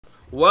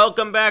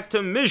Welcome back to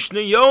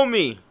Mishna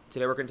Yomi.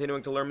 Today we're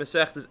continuing to learn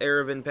Masechtas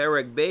Eruvin,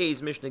 Perek,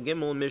 Beis, Mishna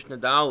Gimel, and Mishna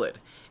Daled.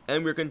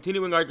 And we're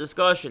continuing our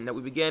discussion that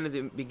we began at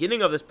the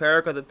beginning of this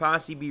Perek of the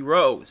Pasi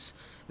Rose.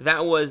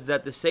 That was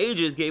that the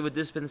sages gave a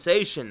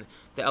dispensation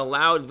that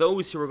allowed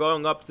those who were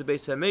going up to the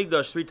Beis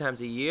HaMikdash 3 times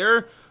a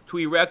year to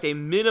erect a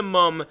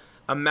minimum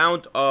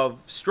amount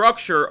of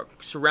structure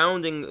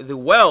surrounding the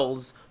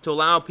wells to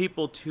allow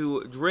people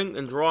to drink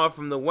and draw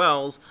from the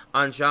wells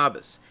on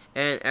Shabbos.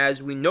 And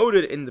as we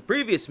noted in the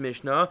previous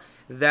Mishnah,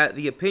 that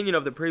the opinion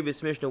of the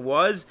previous Mishnah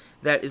was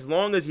that as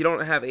long as you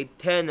don't have a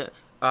 10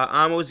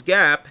 amos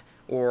gap,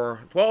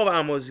 or 12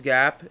 amos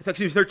gap, it's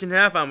actually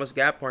 13.5 amos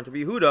gap, according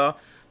to Yehuda,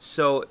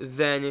 so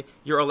then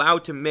you're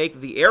allowed to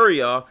make the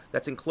area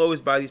that's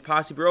enclosed by these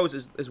Pasi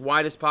rows as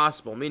wide as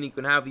possible, meaning you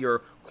can have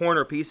your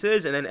corner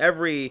pieces, and then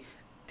every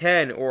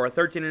 10 or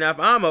 13.5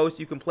 amos,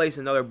 you can place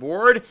another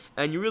board,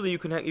 and you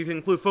can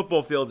include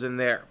football fields in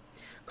there.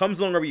 Comes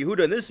along Rabbi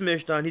Yehuda in this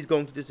Mishnah, and he's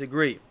going to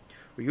disagree.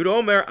 Rabbi Yehuda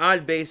Omer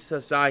ad beis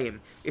hasayim.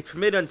 It's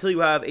permitted until you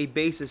have a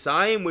beis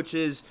hasayim,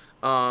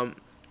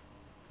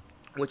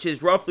 which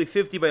is roughly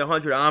 50 by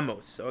 100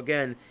 amos. So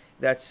again,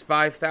 that's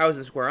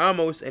 5,000 square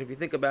amos. And if you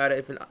think about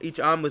it, if each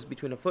amos is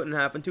between 1.5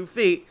 feet and 2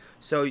 feet,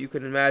 so you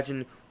can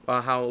imagine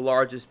how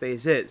large this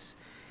space is.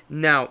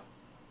 Now,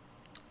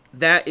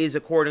 that is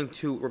according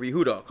to Rabbi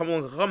Yehuda. Come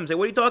along and say,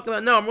 what are you talking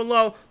about? No,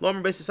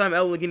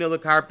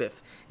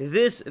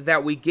 this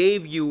that we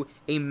gave you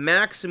a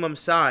maximum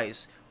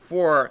size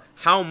for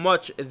how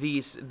much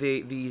these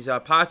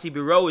Pasi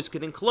Biros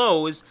can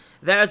enclose,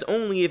 that is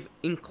only if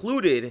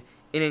included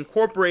and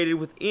incorporated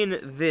within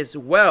this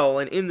well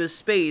and in this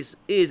space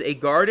is a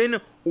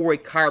garden or a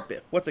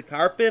carpet. What's a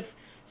carpet?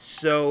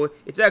 So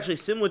it's actually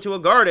similar to a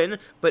garden,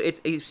 but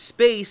it's a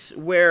space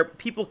where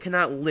people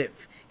cannot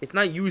live. It's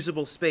not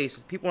usable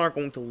space. People aren't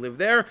going to live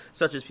there,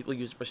 such as people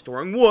use it for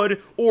storing wood,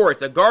 or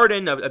it's a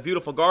garden, a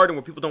beautiful garden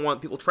where people don't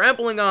want people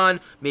trampling on.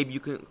 Maybe you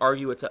can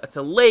argue it's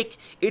a lake.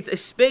 It's a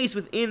space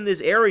within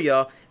this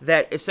area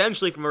that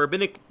essentially, from a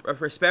rabbinic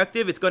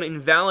perspective, it's going to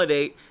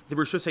invalidate the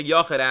Rishus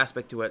HaYachid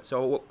aspect to it.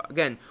 So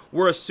again,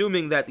 we're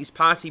assuming that these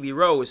Pasi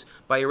Biros,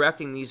 by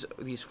erecting these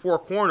 4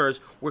 corners,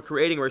 we're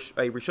creating a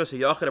Rishus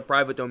HaYachid, a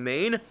private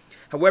domain.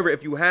 However,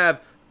 if you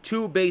have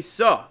 2 Beis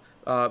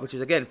which is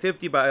again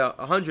 50 by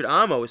 100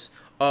 amos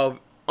of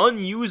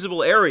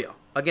unusable area.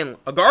 Again,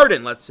 a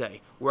garden, let's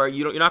say, where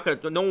you're not going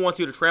to. No one wants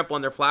you to trample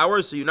on their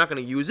flowers, so you're not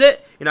going to use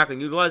it. You're not going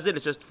to utilize it.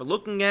 It's just for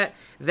looking at.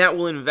 That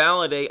will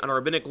invalidate on a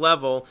rabbinic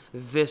level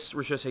this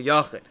Rishus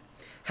HaYachid.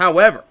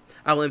 However,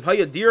 if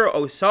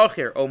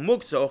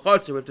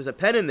there's a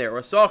pen in there, or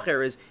a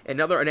sacher is an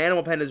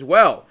animal pen as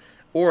well,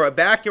 or a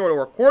backyard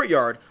or a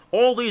courtyard,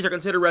 all these are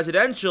considered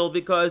residential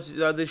because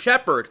the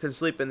shepherd can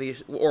sleep in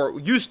these, or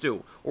used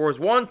to, or is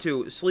want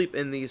to sleep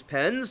in these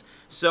pens.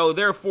 So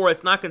therefore,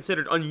 it's not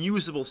considered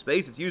unusable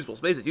space. It's usable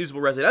space. It's usable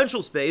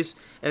residential space,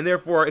 and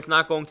therefore, it's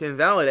not going to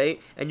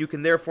invalidate. And you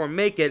can therefore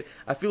make it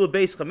a fila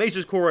base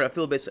chameshes core and a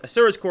fila base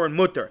aseres core and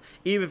mutter.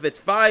 Even if it's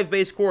 5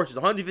 base core, which is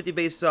 150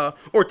 base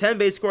or 10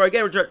 base core.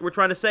 Again, we're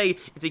trying to say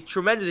it's a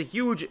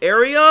huge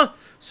area.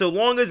 So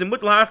long as in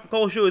mutal half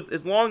kolshu,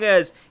 as long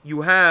as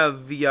you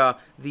have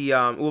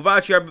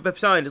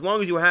as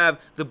long as you have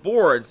the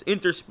boards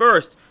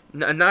interspersed,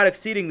 not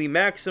exceeding the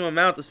maximum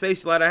amount of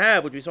space you're allowed to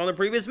have, which we saw in the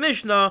previous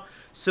Mishnah,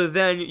 so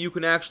then you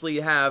can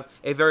actually have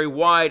a very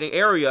wide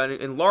area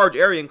and large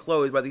area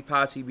enclosed by the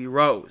Pasi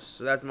Biros.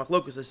 So that's the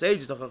Machlokus, the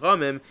sages, the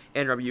Chachamim,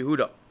 and Rabbi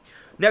Yehuda.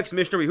 Next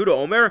Mishnah, Rabbi Yehuda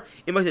Omer,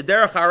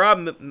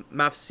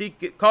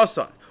 mafsik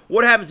kasan.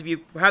 What happens if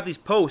you have these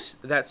posts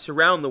that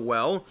surround the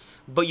well,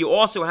 but you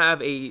also have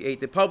the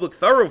public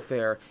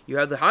thoroughfare? You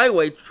have the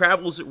highway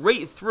travels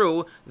right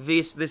through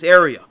this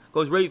area,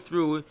 goes right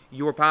through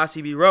your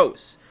Pasi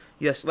Biros.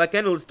 Yes, like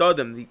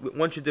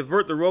one should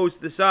divert the roads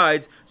to the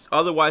sides,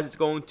 otherwise it's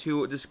going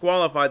to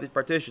disqualify the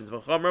partitions.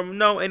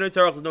 No,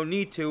 there's no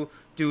need to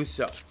do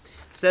so.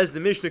 Says the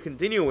Mishnah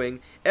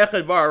continuing, this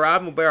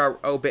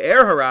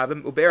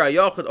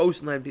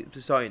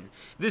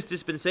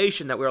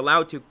dispensation that we're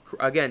allowed to,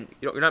 again,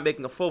 you're not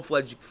making a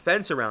full-fledged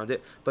fence around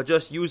it, but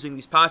just using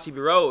these Pasi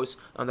Biros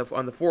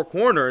on the 4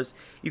 corners,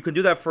 you can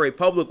do that for a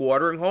public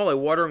watering hole. A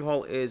watering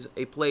hole is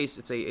a place,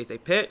 it's a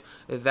pit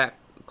that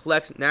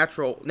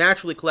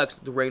naturally collects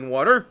the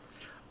rainwater.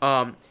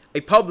 A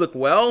public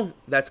well,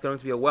 that's going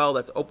to be a well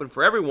that's open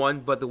for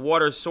everyone, but the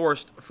water is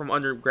sourced from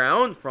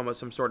underground, from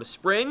some sort of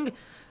spring.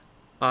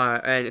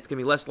 And it's going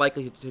to be less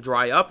likely to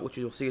dry up, which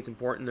you'll see it's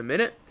important in a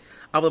minute.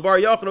 But if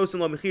you're going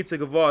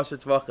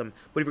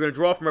to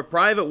draw from a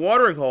private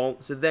watering hole,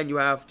 so then you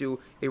have to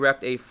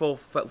erect a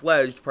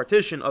full-fledged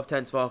partition of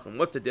 10 tvachim.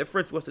 What's the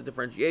difference? What's the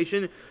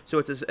differentiation? So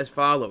it's as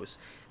follows.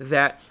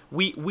 That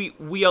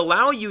we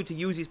allow you to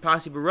use these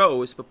Pasi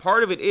Biros, but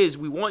part of it is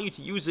we want you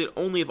to use it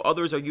only if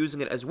others are using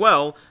it as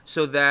well,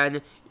 so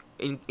then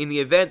in the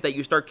event that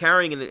you start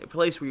carrying in a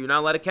place where you're not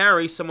allowed to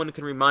carry, someone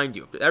can remind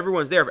you. If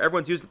everyone's there, if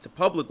everyone's using it, it's a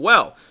public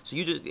well. So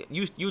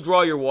you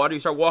draw your water, you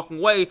start walking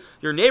away,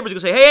 your neighbor's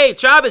going to say, hey,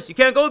 Shabbos, you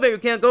can't go there, you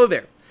can't go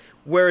there.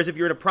 Whereas if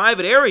you're in a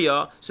private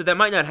area, so that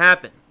might not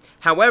happen.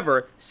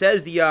 However,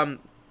 says the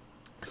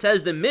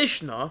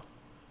Mishnah,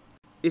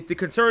 if the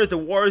concern is the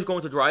water is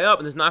going to dry up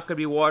and there's not going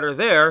to be water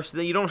there, so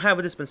then you don't have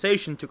a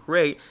dispensation to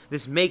create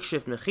this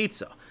makeshift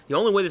mechitza. The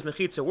only way this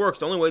mechitza works,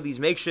 the only way these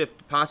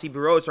makeshift pasi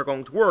biros are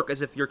going to work,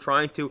 is if you're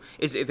trying to,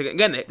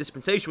 again, the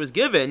dispensation was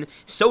given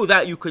so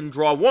that you can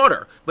draw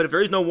water. But if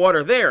there is no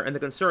water there, and the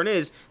concern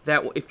is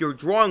that if you're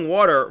drawing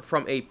water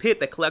from a pit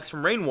that collects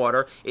from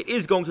rainwater, it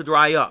is going to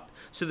dry up.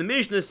 So the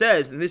Mishnah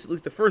says, and this at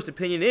least the first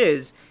opinion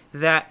is,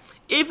 that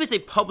if it's a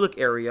public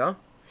area,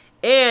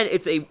 and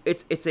it's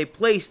a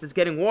place that's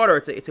getting water.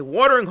 It's a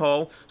watering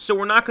hole, so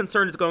we're not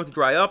concerned it's going to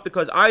dry up,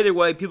 because either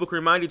way, people can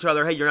remind each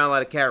other, hey, you're not allowed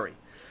to carry.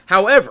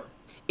 However,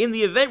 in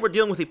the event we're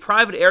dealing with a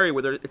private area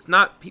where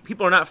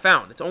people are not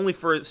found, it's only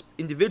for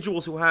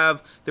individuals who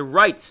have the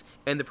rights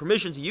and the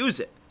permission to use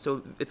it.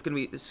 So it's going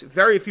to be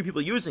very few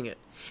people using it,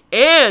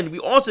 and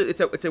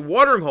it's a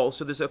watering hole.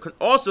 So there's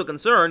also a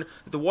concern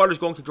that the water is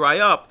going to dry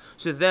up.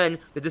 So then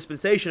the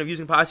dispensation of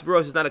using pasi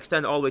biros does not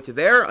extend all the way to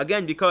there,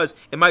 again because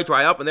it might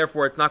dry up and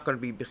therefore it's not going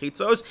to be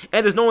bechitzos,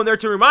 and there's no one there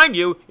to remind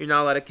you you're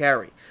not allowed to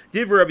carry.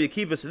 Divrei Rabbi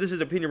Akiva. So this is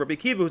the opinion of Rabbi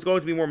Akiva, who's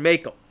going to be more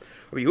mekel.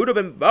 Rabbi Yehuda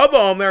ben Baba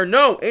Omer,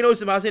 no, Eino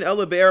Simasin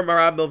Ela Be'er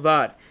Marab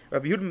Milvad.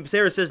 Rabbi Yehuda ben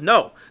Beseira says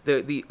no.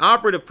 The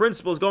operative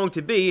principle is going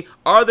to be,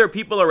 are there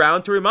people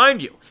around to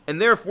remind you? And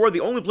therefore,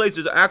 the only place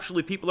there's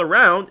actually people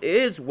around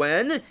is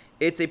when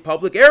it's a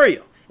public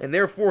area. And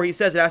therefore, he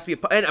says it has to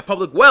be a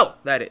public well,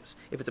 that is.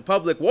 If it's a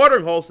public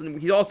watering hole, then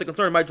he's also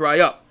concerned it might dry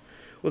up.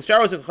 And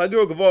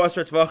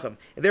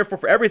therefore,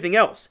 for everything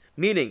else,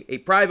 meaning a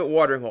private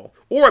watering hole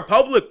or a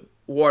public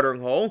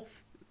watering hole,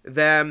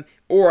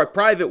 or a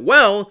private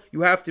well,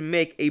 you have to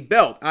make a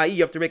belt, i.e.,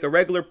 you have to make a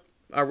regular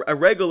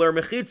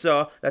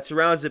mechitza that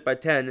surrounds it by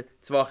 10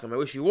 tzvachim. I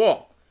wish you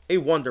all a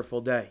wonderful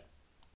day.